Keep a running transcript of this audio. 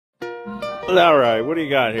All right, what do you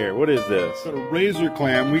got here? What is this? Got a razor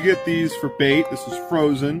clam. We get these for bait. This is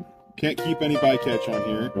frozen. Can't keep any bycatch on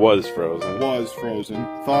here. Was frozen. Was frozen.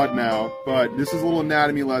 Thawed now. But this is a little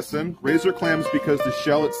anatomy lesson. Razor clams, because the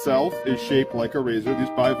shell itself is shaped like a razor. These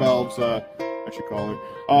bivalves, I should call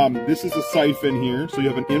it. This is a siphon here. So you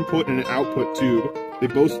have an input and an output tube. They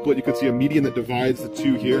both split. You can see a median that divides the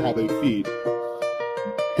two here, how they feed.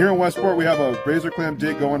 Here in Westport, we have a razor clam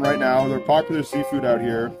dig going right now. They're popular seafood out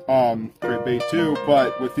here. Great bait too,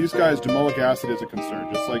 but with these guys, domoic acid is a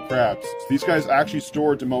concern, just like crabs. So these guys actually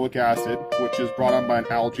store domoic acid, which is brought on by an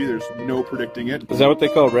algae. There's no predicting it. Is that what they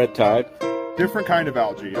call red tide? Different kind of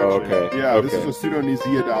algae, actually. Oh, okay. Yeah, okay. This is a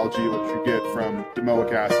pseudoneasiad algae, which you get from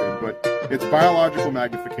domoic acid, but it's biological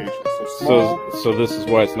magnification. So small. So this is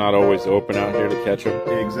why it's not always open out here to catch them?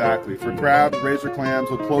 Exactly. For crabs, razor clams,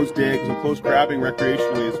 with closed digs, and closed crabbing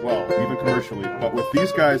recreationally as well, even commercially. But with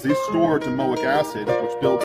these guys, they store domoic acid, which builds